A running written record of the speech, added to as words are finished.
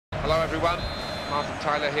Hello everyone, Martin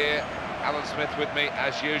Tyler here, Alan Smith with me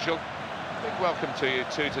as usual. Big welcome to you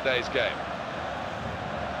to today's game.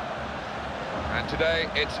 And today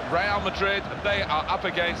it's Real Madrid, and they are up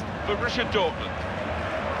against Borussia Dortmund.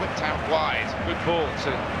 Whipped out wide, good ball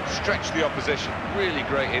to stretch the opposition. Really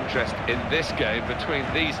great interest in this game between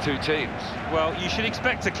these two teams. Well, you should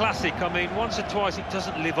expect a classic. I mean, once or twice it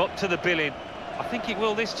doesn't live up to the billing. I think it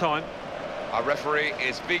will this time. Our referee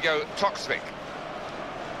is Vigo Toksvik.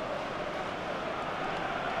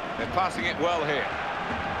 They're passing it well here.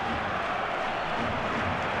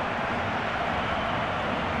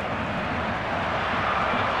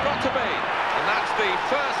 Got to be. And that's the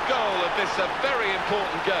first goal of this very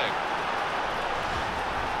important game.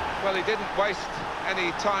 Well, he didn't waste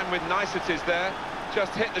any time with niceties there.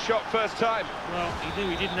 Just hit the shot first time. Well, he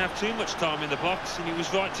knew he didn't have too much time in the box, and he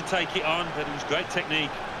was right to take it on, but it was great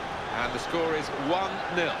technique. And the score is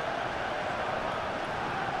 1-0.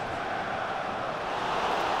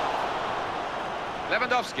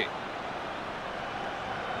 Lewandowski.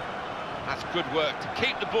 That's good work to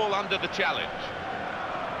keep the ball under the challenge.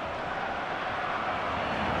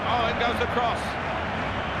 Oh, in goes the cross.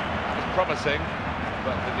 That was promising,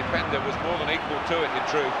 but the defender was more than equal to it in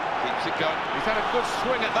truth. Keeps it going. He's had a good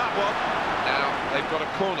swing at that one. Now they've got a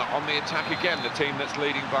corner on the attack again, the team that's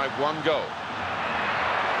leading by 1 goal.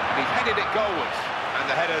 And he's headed it goalwards, and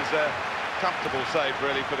the header's comfortable save,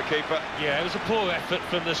 really, for the keeper. Yeah, it was a poor effort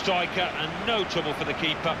from the striker and no trouble for the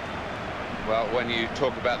keeper. Well, when you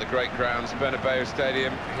talk about the great grounds, Bernabeu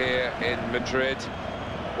Stadium here in Madrid,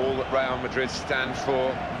 all that Real Madrid stand for.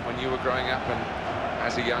 When you were growing up and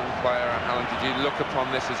as a young player, Alan, did you look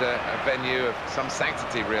upon this as a venue of some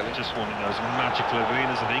sanctity, really? Just one of those magical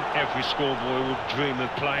arenas, I think. Every schoolboy would dream of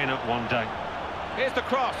playing at one day. Here's the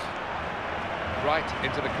cross. Right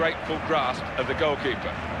into the grateful grasp of the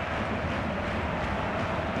goalkeeper.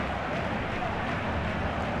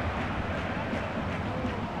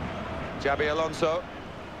 Xabi Alonso.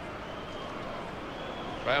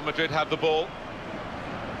 Real Madrid have the ball.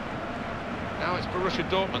 Now it's Borussia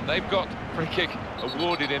Dortmund. They've got free kick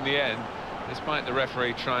awarded in the end, despite the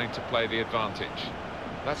referee trying to play the advantage.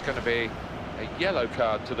 That's going to be a yellow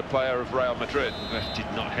card to the player of Real Madrid. The ref did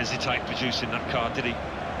not hesitate producing that card, did he?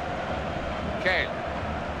 Kane.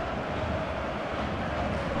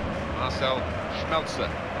 Marcel Schmelzer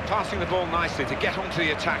passing the ball nicely to get onto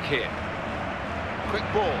the attack here. Quick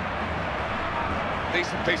ball.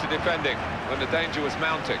 Decent piece of defending when the danger was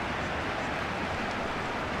mounting.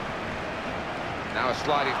 Now a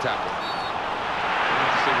sliding tackle. We'll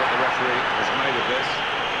have to see what the referee has made of this.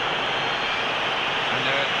 And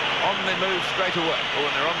they're on the move straight away. Oh,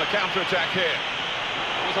 and they're on the counter-attack here.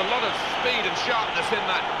 There was a lot of speed and sharpness in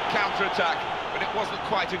that counter-attack, but it wasn't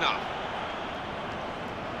quite enough.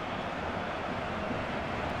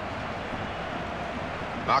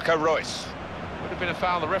 Marco Reus. Would have been a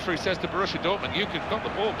foul. The referee says to Borussia Dortmund, you could got the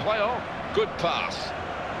ball, play on. Good pass.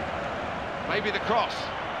 Maybe the cross.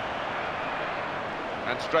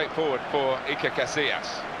 And straight forward for Iker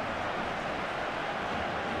Casillas.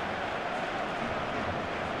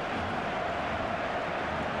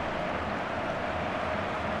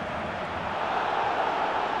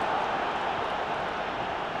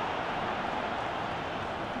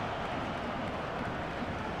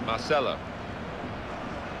 Marcelo.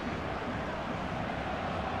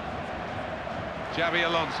 Xabi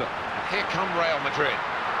Alonso. Here come Real Madrid.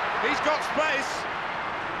 He's got space.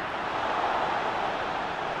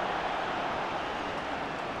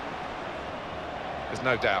 There's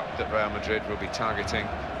no doubt that Real Madrid will be targeting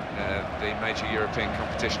the major European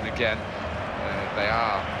competition again. They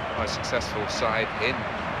are the most successful side in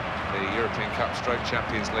the European Cup stroke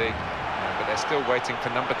Champions League, but they're still waiting for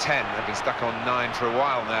number 10. They've been stuck on 9 for a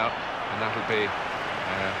while now, and that'll be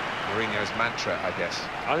Mourinho's mantra, I guess.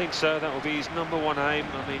 I think so. That will be his #1 aim.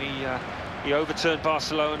 I mean, he overturned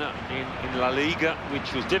Barcelona in La Liga,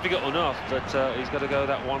 which was difficult enough, but he's got to go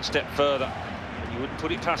that one step further, and you wouldn't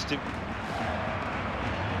put it past him.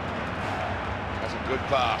 That's a good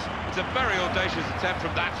pass. It's a very audacious attempt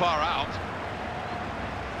from that far out.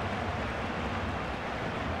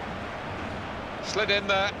 Slid in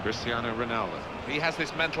there. Cristiano Ronaldo. He has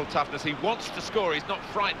this mental toughness. He wants to score. He's not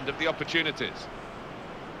frightened of the opportunities.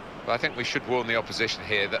 But I think we should warn the opposition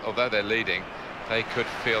here that although they're leading, they could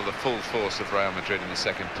feel the full force of Real Madrid in the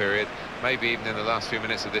second period, maybe even in the last few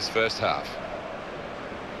minutes of this first half.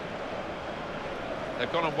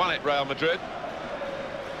 They've gone and won it, Real Madrid.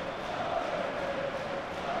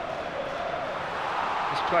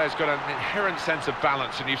 This player's got an inherent sense of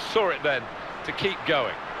balance, and you saw it then, to keep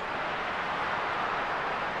going.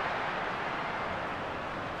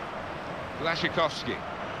 Blaszczykowski.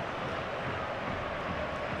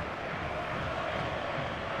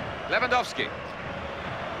 Lewandowski.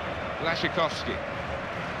 Blaszczykowski.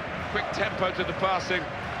 Quick tempo to the passing.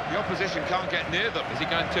 The opposition can't get near them. Is he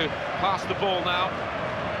going to pass the ball now?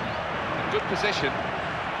 In good position.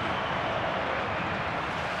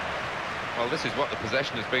 Well, this is what the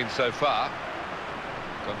possession has been so far.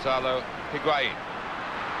 Gonzalo Higuain.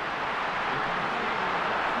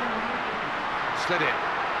 Slid in.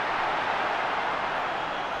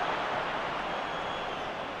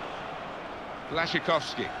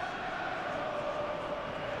 Blaszczykowski.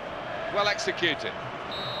 Well executed.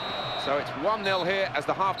 So it's 1-0 here as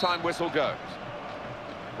the half-time whistle goes.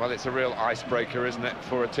 Well, it's a real icebreaker, isn't it,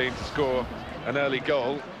 for a team to score an early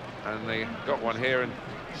goal. And they got one here and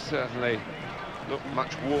certainly looked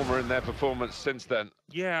much warmer in their performance since then.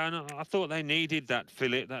 Yeah, and I thought they needed that,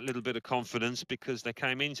 Philip, that little bit of confidence, because they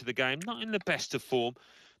came into the game not in the best of form,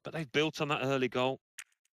 but they've built on that early goal.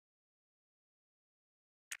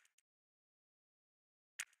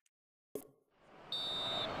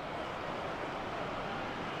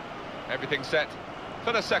 Everything set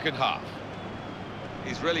for the second half.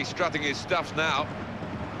 He's really strutting his stuff now.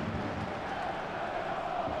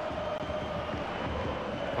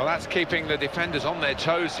 Well, that's keeping the defenders on their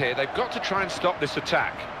toes here. They've got to try and stop this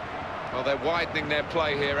attack. Well, they're widening their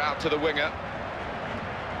play here out to the winger.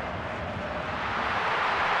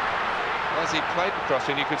 As he played the cross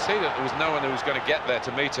in, you could see that there was no one who was going to get there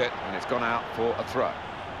to meet it, and it's gone out for a throw.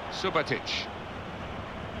 Subotic.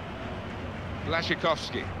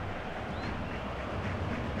 Blaszczykowski.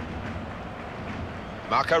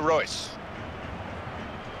 Marco Reus.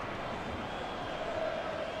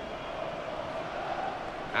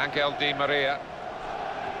 Angel Di Maria.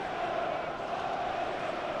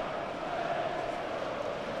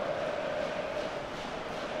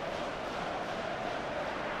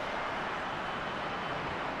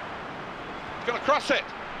 He's going to cross it.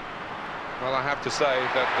 Well, I have to say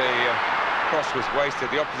that the cross was wasted.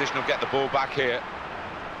 The opposition will get the ball back here.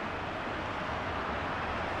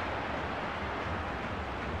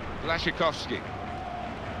 Blaszczykowski.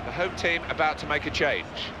 The home team about to make a change.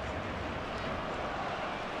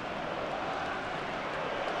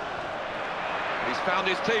 He's found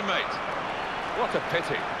his teammate. What a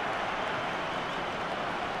pity.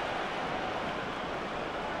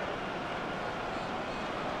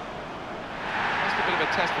 Just a bit of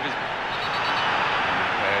a test of his...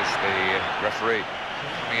 There's the referee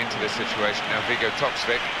coming into this situation now. Vigo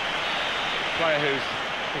Toksvik, player who's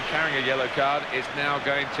been carrying a yellow card, is now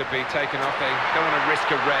going to be taken off. They don't want to risk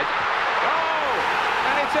a red. Oh!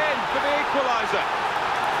 And it's in for the equaliser.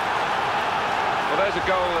 Well, there's a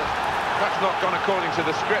goal that's perhaps not gone according to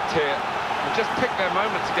the script here. They just picked their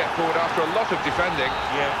moment to get forward after a lot of defending.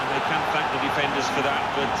 Yeah, and they can thank the defenders for that,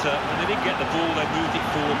 but when they didn't get the ball, they moved it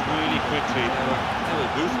forward really quickly. They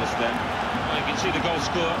were ruthless then. Well, you can see the goal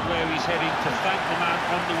scorer where he's heading to thank the man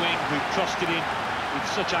on the wing who trusted him with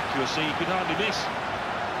such accuracy he could hardly miss.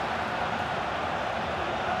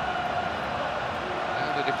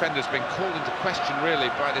 The defender's been called into question, really,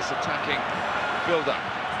 by this attacking build-up.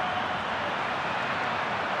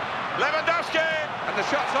 Lewandowski! And the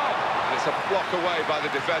shot's on. And it's a block away by the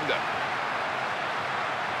defender.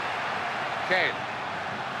 Kane.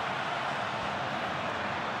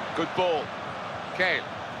 Good ball. Kane.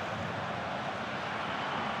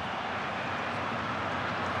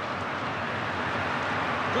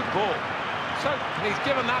 Good ball. So, he's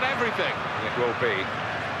given that everything. It will be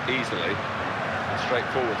easily,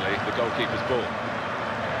 straightforwardly, the goalkeeper's ball.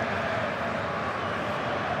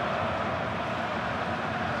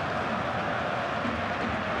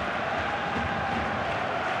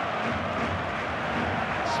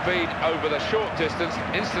 Speed over the short distance,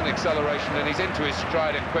 instant acceleration, and he's into his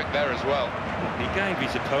stride and quick there as well. He gave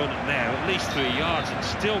his opponent there at least 3 yards and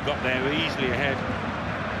still got there easily ahead.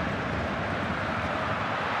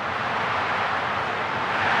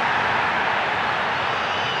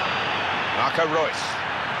 Marco Reus.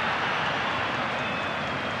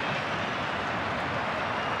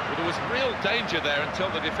 Well, there was real danger there until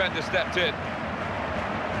the defender stepped in.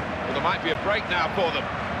 Well, there might be a break now for them.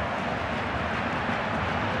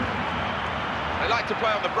 They like to play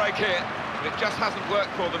on the break here, but it just hasn't worked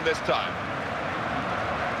for them this time.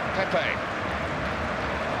 Pepe.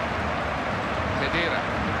 Pedira.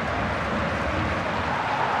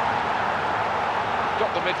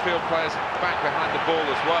 Got the midfield players back behind the ball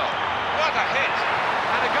as well. What a hit!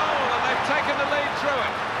 And a goal, and they've taken the lead through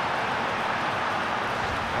it.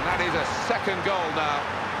 And that is a second goal now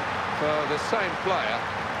for the same player,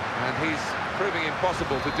 and he's proving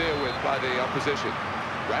impossible to deal with by the opposition.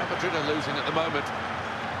 Real Madrid are losing at the moment.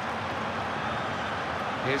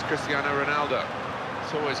 Here's Cristiano Ronaldo.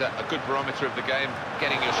 It's always a good barometer of the game,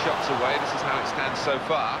 getting your shots away. This is how it stands so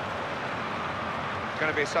far.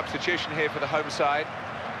 Going to be a substitution here for the home side.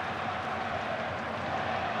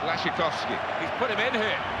 Blaszczykowski. He's put him in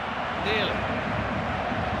here. Nearly.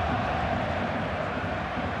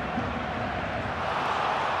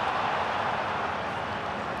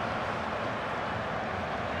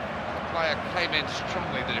 The player came in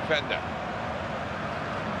strongly, the defender.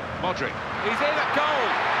 Madrid. He's in at goal.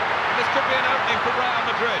 And this could be an opening for Real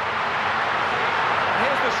Madrid. And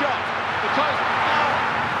here's the shot. The close. Oh,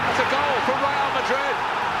 that's a goal for Real Madrid.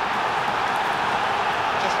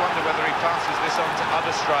 I just wonder whether he passes this on to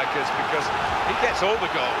other strikers, because he gets all the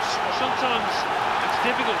goals. Sometimes it's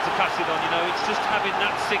difficult to pass it on, you know, it's just having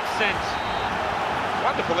that sixth sense.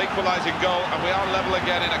 Wonderful equalising goal, and we are level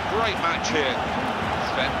again in a great match here.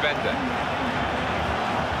 Sven Bender.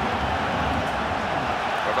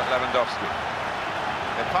 Robert Lewandowski.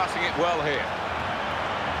 They're passing it well here.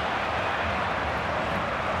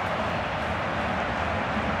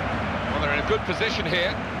 Well, they're in a good position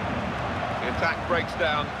here. The attack breaks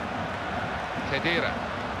down. Kedira.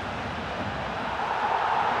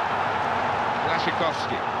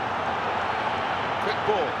 Blaszczykowski. Quick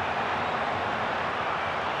ball.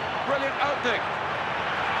 Brilliant opening.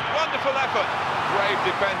 Wonderful effort. Brave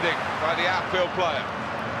defending by the outfield player.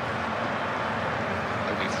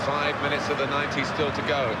 Only 5 minutes of the 90 still to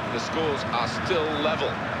go. The scores are still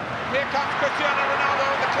level. Here comes Cristiano Ronaldo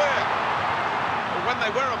in the clear. Well, when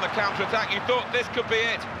they were on the counter-attack, you thought this could be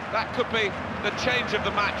it. That could be the change of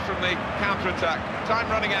the match from the counter-attack.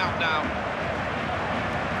 Time running out now.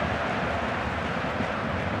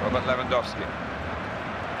 Robert Lewandowski.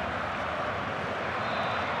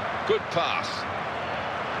 Good pass.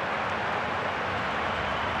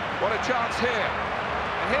 What a chance here.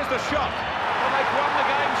 And here's the shot. Well, they've won the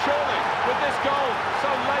game, surely, with this goal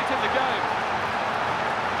so late in the game.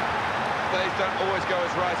 They don't always go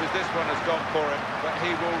as right as this one has gone for him, but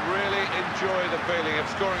he will really enjoy the feeling of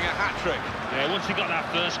scoring a hat-trick. Yeah, once he got that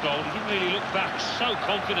first goal, he didn't really look back. So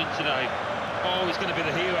confident today. Oh, he's going to be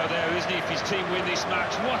the hero there, isn't he, if his team win this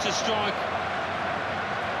match? What a strike.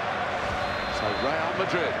 So Real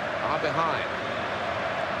Madrid are behind.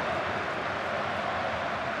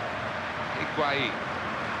 Higuain.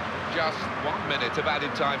 Just 1 minute of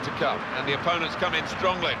added time to come, and the opponents come in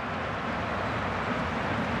strongly.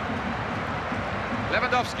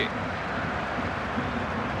 Lewandowski.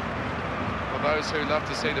 For those who love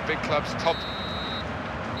to see the big clubs top.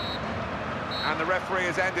 And the referee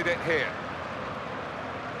has ended it here.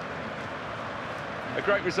 A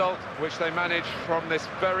great result, which they managed from this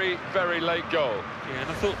very, very late goal. Yeah, and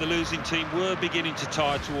I thought the losing team were beginning to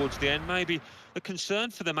tire towards the end. Maybe a concern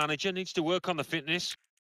for the manager, needs to work on the fitness.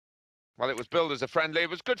 Well, it was billed as a friendly. It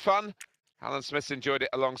was good fun. Alan Smith enjoyed it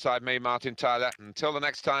alongside me, Martin Tyler. Until the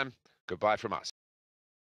next time, goodbye from us.